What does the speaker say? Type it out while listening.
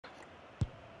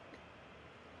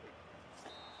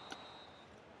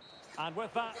And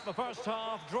with that, the first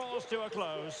half draws to a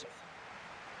close.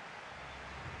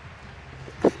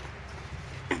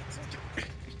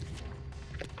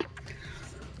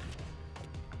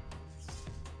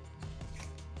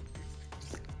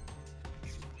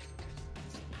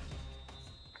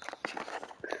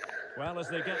 Well, as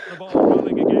they get the ball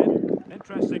rolling again,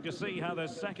 interesting to see how the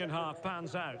second half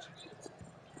pans out.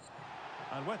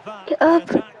 And with that, Get the up.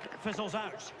 attack fizzles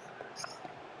out.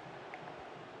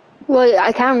 Wait,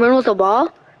 I can't run with the ball?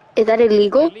 Is that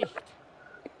illegal? De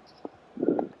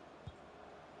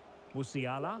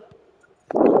Musiala.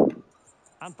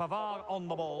 And Pavard on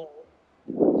the ball.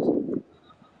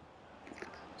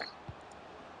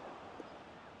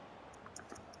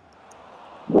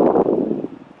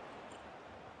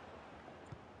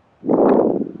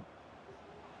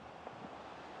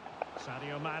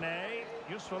 Sadio Mane.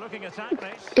 Useful looking attack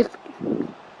this.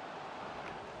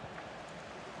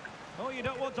 Oh, you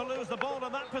don't want to lose the ball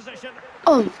in that position.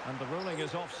 Oh. And the ruling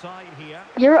is offside here.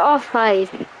 You're offside.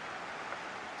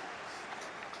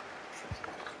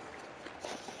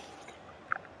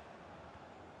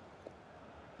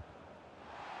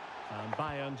 And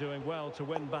Bayern doing well to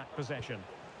win back possession.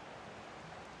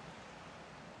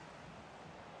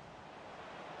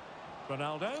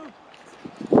 Ronaldo.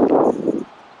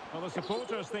 Well, the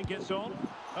supporters think it's on.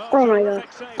 Oh my god.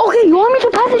 Okay, you want me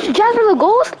to pass it to Jazz for the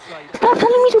goals? Stop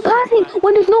telling me to pass it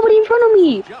when there's nobody in front of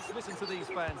me. Just listen to these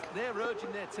fans. They're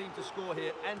urging their team to score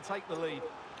here and take the lead.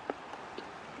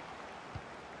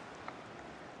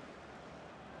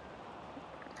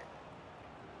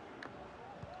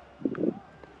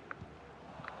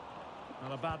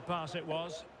 Well, a bad pass it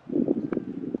was.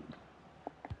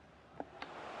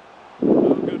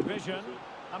 No good vision.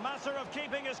 A matter of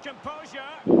keeping his composure.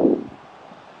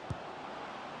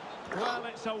 Well,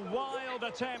 it's a wild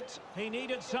attempt. He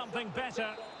needed something better.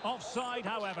 Offside,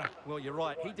 however. Well, you're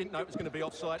right. He didn't know it was going to be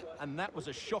offside, and that was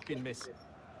a shocking miss.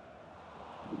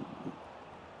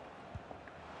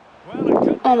 Well, it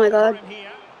could Oh my god.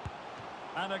 here.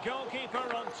 And a goalkeeper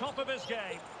on top of his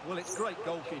game. Well, it's great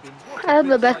goalkeeping. I have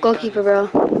the best goalkeeper, bro.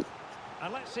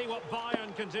 And let's see what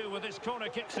Bayern can do with this corner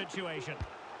kick situation.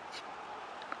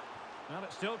 Well,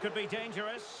 it still could be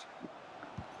dangerous.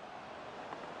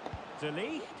 De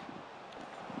Ligt.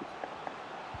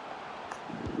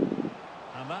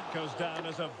 And that goes down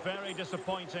as a very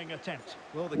disappointing attempt.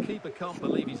 Well, the keeper can't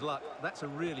believe his luck. That's a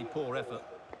really poor effort.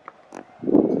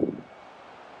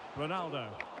 Ronaldo.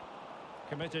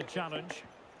 Committed challenge.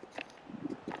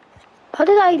 How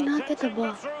did I not get the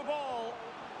ball? Ball.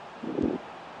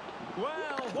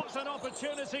 Well, what an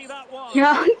opportunity that was.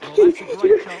 Yeah.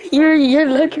 Well, your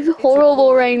luck is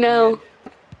horrible right now.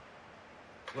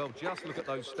 Well, just look at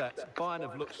those stats. Bayern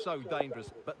have looked so dangerous,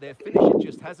 but their finishing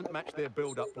just hasn't matched their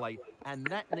build-up play, and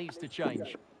that needs to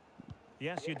change.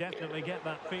 Yes, you definitely get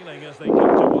that feeling as they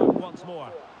come to work once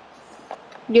more.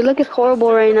 Your luck is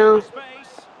horrible right now.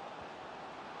 Space.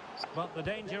 But the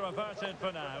danger averted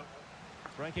for now.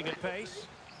 Breaking at pace.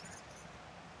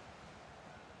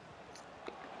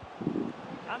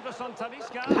 Anderson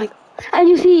Talisca. And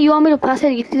you see, you want me to pass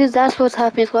it. You see, that's what's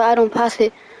happening. So I don't pass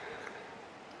it.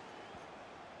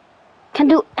 I can't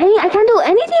do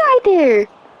anything right there.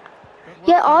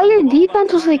 Yeah, all your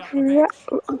defense was like,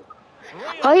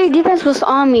 all your defense was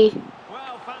on me.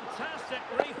 Well, fantastic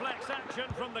reflex action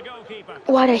from the goalkeeper.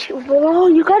 Why did you? Bro,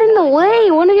 you got in the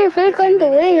way. One of your players got in the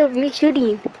way of me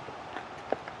shooting.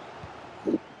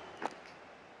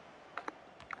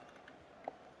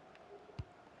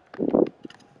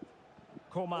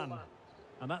 Coman.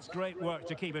 And that's great work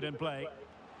to keep it in play.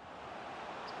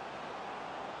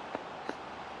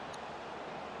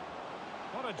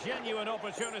 What a genuine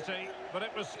opportunity, but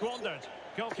it was squandered.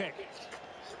 Goal kick.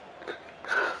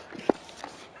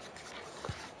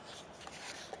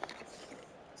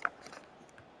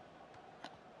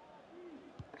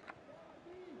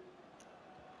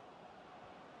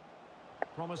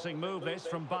 Promising move this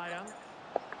from Bayern.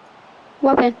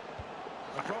 Weapon.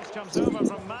 The cross comes over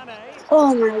from Mane.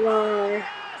 Oh my god.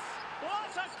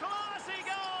 What a classy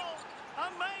goal!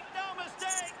 And make no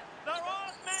mistake, there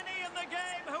aren't many in the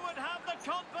game who would have the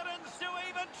confidence to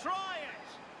even try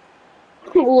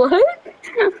it. What?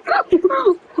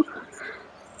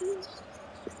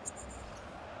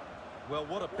 Well,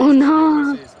 what a piece Oh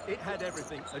no. this is. It had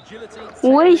everything. Agility.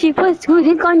 Wait, she put two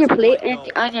discs on your plate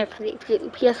on your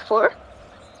PS4?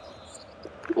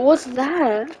 What's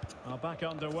that? Well, back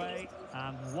underway,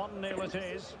 and 1-0 it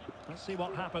is. Let's see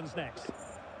what happens next.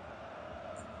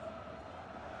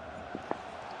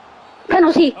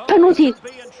 Penalty! Oh, Penalty! could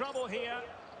be in trouble here.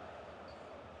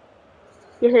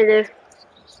 Yes, it is.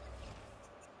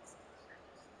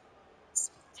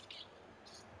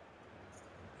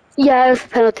 Yeah, it's a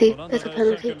penalty. Well, under That's a those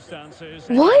penalty. circumstances,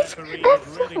 any What? referee would That's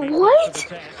really be put to the what?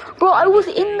 test. Bro, And I in was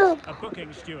this in case, the. a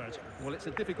booking steward. Well, it's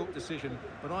a difficult decision,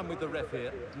 but I'm with the ref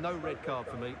here. No red card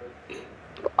for me.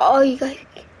 Oh, you guys.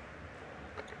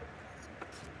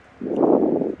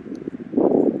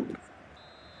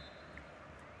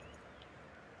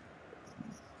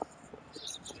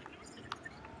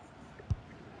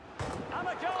 And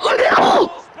a Let's goal! go!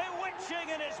 Most bewitching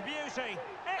in its beauty.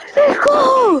 Let's Excellent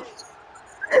go!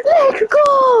 technique. Let's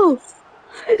go!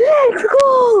 Let's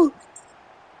go!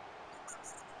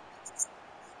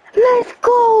 Let's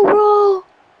go, bro!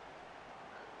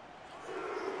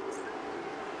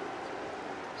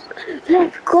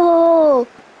 Let's go!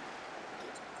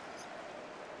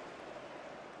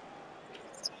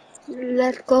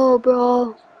 Let's go,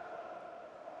 bro.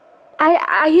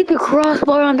 I hit the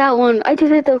crossbar on that one. I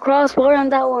just hit the crossbar on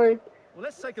that one. Well,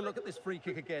 let's take a look at this free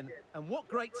kick again. And what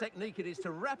great technique it is to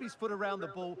wrap his foot around the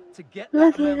ball to get that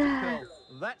Look at amount of that.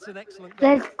 curl. That's an excellent goal.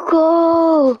 Let's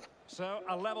go! So,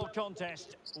 a level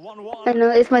contest. I 1-1. know,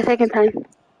 it's my second time.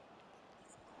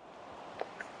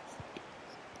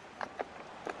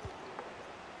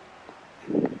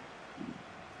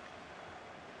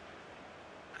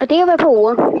 I think if I put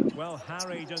one. Well,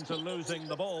 harried into losing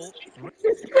the ball.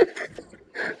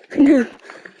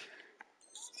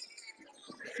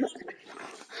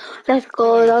 Let's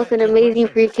go. Really That was an effective amazing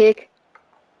pressing. free kick.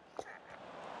 Oh,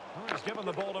 he's given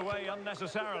the ball away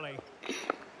unnecessarily.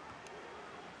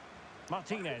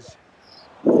 Martinez.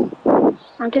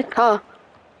 I'm just tall.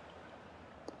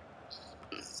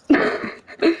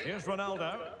 Here's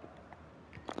Ronaldo.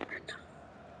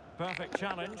 Perfect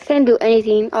challenge. Can't do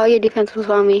anything. All your defense was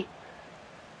on me.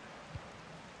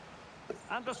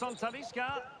 Anderson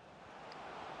Talisca.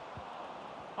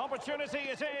 Opportunity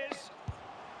it is.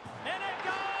 In it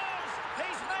goes!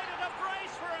 He's made it a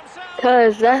brace for himself.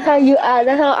 Cause that's how you.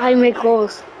 That's how I make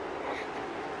goals.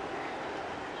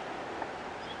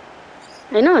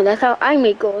 I know. That's how I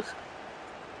make goals.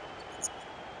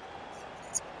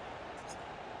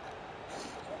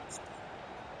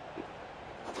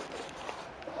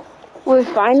 We're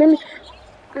finding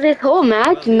this whole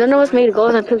match. Well, None of us made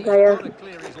goals and until he's got to Gaia.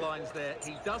 clear his lines there.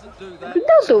 He doesn't do that. He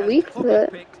does a He has week pocket for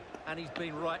it. picked, and he's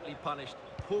been rightly punished.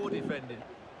 Poor defending.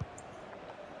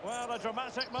 Well, a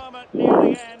dramatic moment near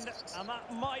the end, and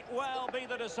that might well be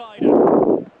the decider.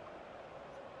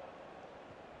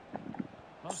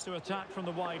 Wants to attack from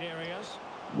the wide areas.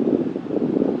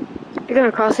 You're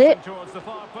gonna cross it, Towards the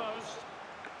far post.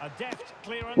 A deft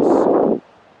clearance.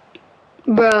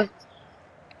 bruh.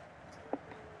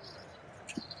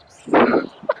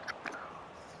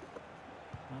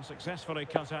 And successfully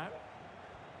cut out.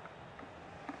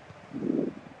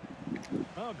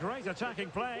 Oh, great attacking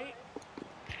play.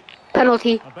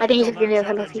 Penalty. I think he's Based on gonna get a that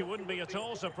challenge, penalty. you wouldn't be at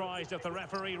all surprised if the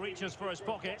referee reaches for his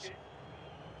pocket.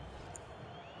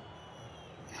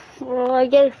 Well, I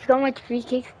get so much free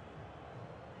kicks.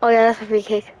 Oh yeah, that's a free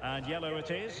kick. And yellow it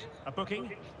is. A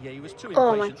booking. Yeah, he was too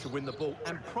Oh my- impatient to win the ball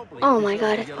and probably Oh my deserved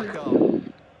God, a it's yellow penalty.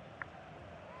 card.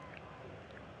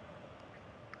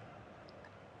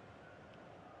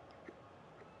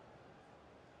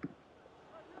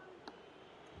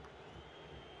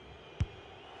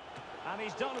 And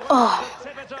he's done well Oh. to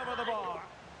tip it over the bar.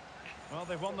 Well,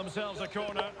 they've won themselves a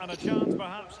corner and a chance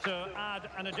perhaps to add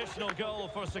an additional goal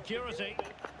for security.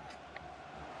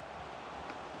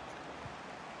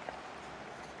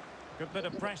 Good bit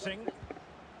of pressing.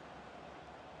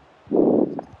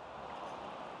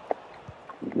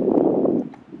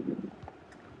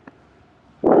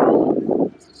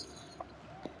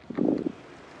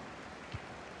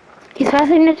 He's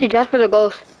passing it to just for the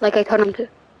goals, like I told him to.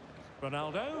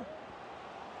 Ronaldo.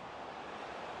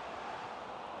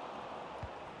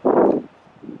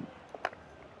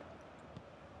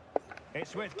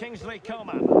 It's with Kingsley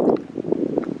Coman.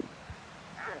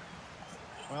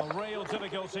 Well, real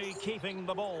difficulty keeping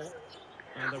the ball.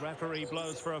 And the referee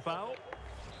blows for a foul.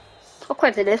 Of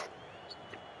course it is.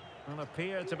 And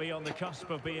appeared to be on the cusp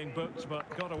of being booked, but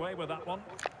got away with that one.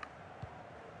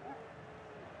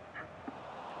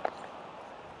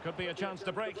 Could be a chance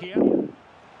to break here.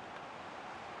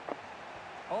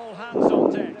 All hands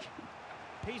on deck.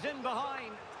 He's in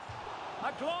behind.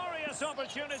 A glorious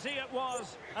opportunity it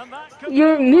was, and that could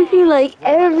You're be missing like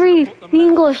Well, that should every have put them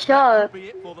single level. That shot. could be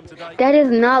it for them today. That is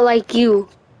not like you.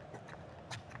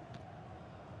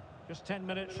 Just 10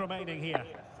 minutes remaining here.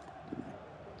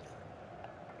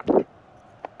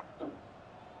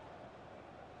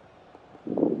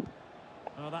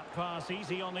 Oh, that pass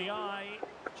easy on the eye.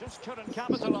 Just couldn't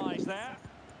capitalise there.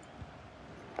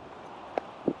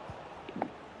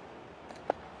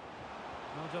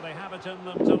 Or do they have it in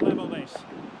them to level this?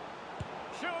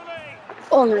 surely.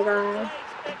 Oh my god.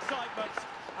 Great excitement.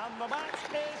 And the match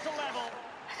is level.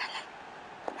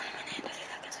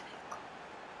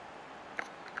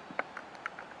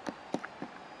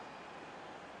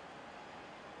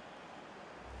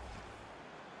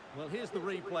 Well, here's the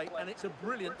replay, and it's a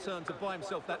brilliant turn to buy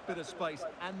himself that bit of space.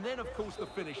 And then, of course, the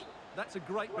finish. That's a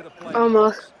great bit of play.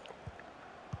 Almost.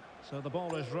 So the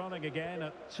ball is running again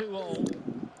at 2-all.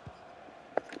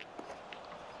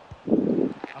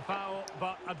 A foul,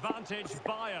 but advantage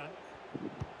Bayern.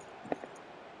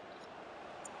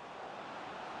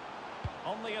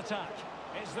 On the attack.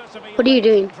 Is there to be What are you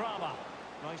doing? drama?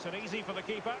 Nice and easy for the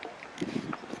keeper.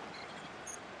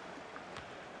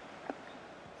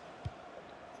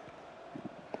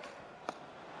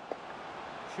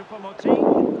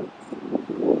 Choupo-Moting.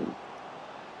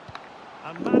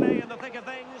 And Mane in the thick of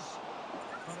things.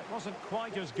 But it wasn't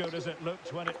quite as good as it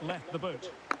looked when it left the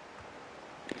boot.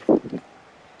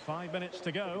 5 minutes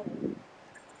to go.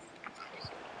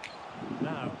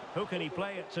 Now, who can he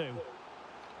play it to?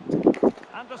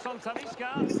 Anderson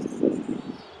Talisca.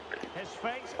 His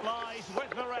fate lies with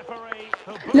the referee.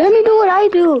 Let me do what I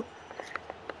do.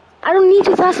 I don't need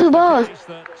to pass the ball.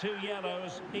 That 2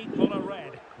 yellows equal a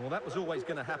red. Well, that was always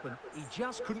going to happen. He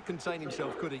just couldn't contain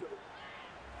himself, could he?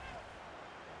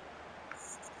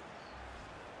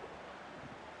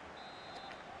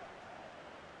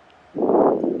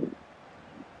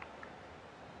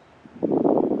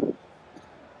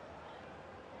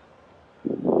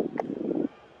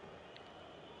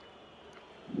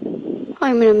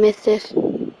 I'm gonna miss this.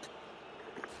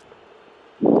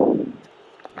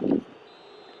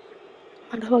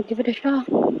 Might as well give it a shot.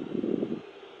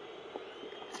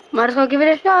 Might as well give it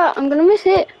a shot. I'm gonna miss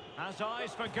it. Has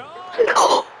eyes for goal.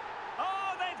 Oh,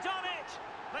 Oh, they've done it.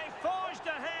 They forged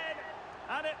ahead.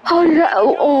 And it how did I?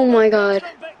 Oh my god.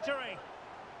 victory.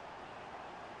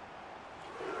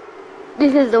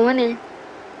 This is the winner.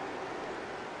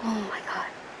 Oh my god.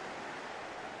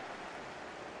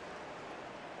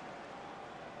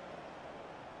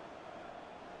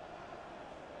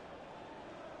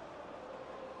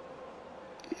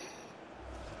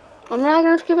 I'm not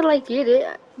gonna skip it like you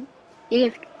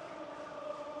did.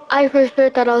 I for sure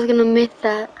thought I was gonna miss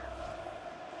that.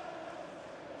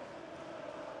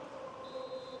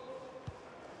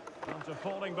 After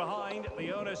falling behind,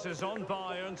 the onus is on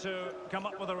Bayern to come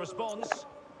up with a response.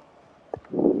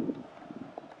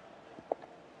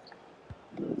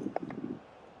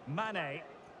 Mane.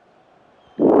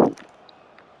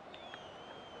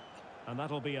 And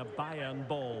that'll be a Bayern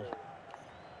ball.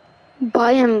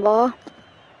 Bayern ball. Well,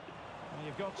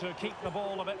 you've got to keep the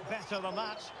ball a bit better than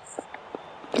that.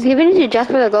 He's giving it to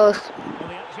Jasper the Ghost. Well,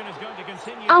 the action is going to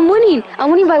continue. I'm winning.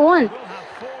 I'm winning by 1. We'll have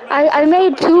 4 I minutes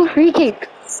made to 2 free kicks.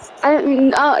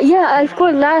 Yeah, I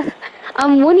scored last.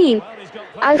 I'm winning. Well, he's got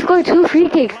I scored 2 free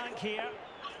kicks. flank here.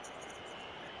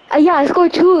 Yeah, I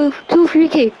scored two free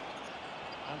kicks.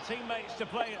 And teammates to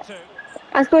play it to.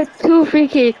 I scored 2 free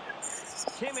kicks.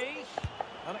 Kimmich.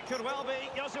 And it could well be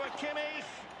Joshua Kimmich.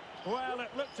 Well, it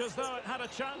looked as though it had a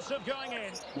chance of going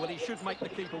in. Well, he should make the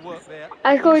keeper work there.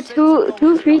 I scored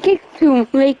two free kicks to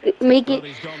make it,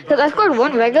 because I scored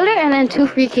 1 regular and then 2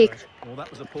 free kicks. Well, that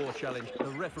was a poor challenge. The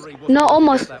referee wasn't No, going to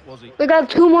almost. get that, was he? We got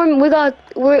 2 more.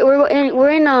 We're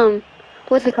in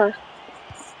what's it called?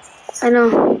 I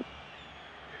know.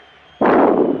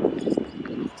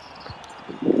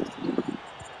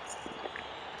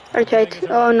 Alright.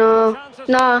 Oh no.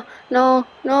 No.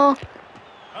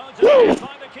 Oh, just Yes!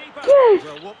 find the keeper. Yes!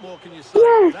 Well, what more can you say?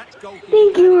 Yes! That's goalkeeping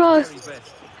Thank you, at Ross. its very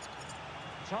best.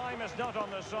 Time is not on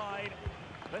the side.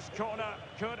 This corner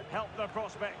could help their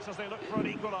prospects as they look for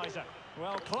an equaliser.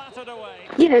 Well, clattered away.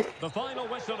 Yes. The final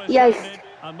whistle is Yes. sounded,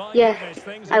 and my Yes. goodness,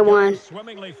 things I are going won.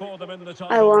 swimmingly for them in the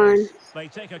title I won. race. They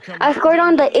take a I scored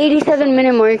on the commanding lead.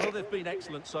 87-minute mark Well, they've been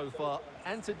excellent so far,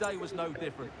 and today was no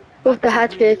different. with the That's a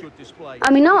hat really trick. good display.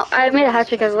 I mean, no, I made a hat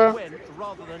trick as well. When,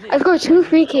 rather than if, I scored 2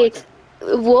 free they kicks.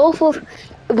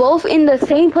 Both in the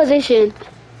same position.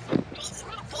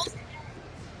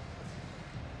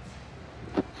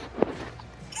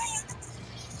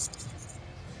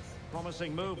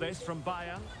 Promising move this from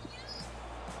Bayern.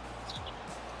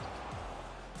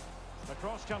 The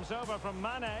cross comes over from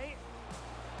Mane.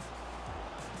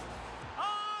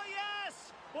 Oh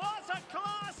yes! What a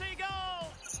classy goal!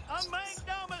 And make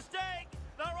no mistake,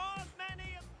 there aren't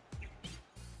many.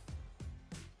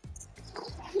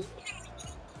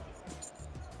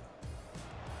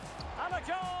 And a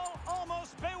goal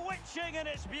almost bewitching in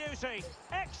its beauty.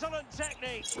 Excellent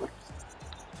technique.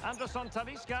 Anderson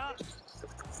Talisca.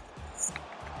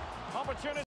 Opportunity.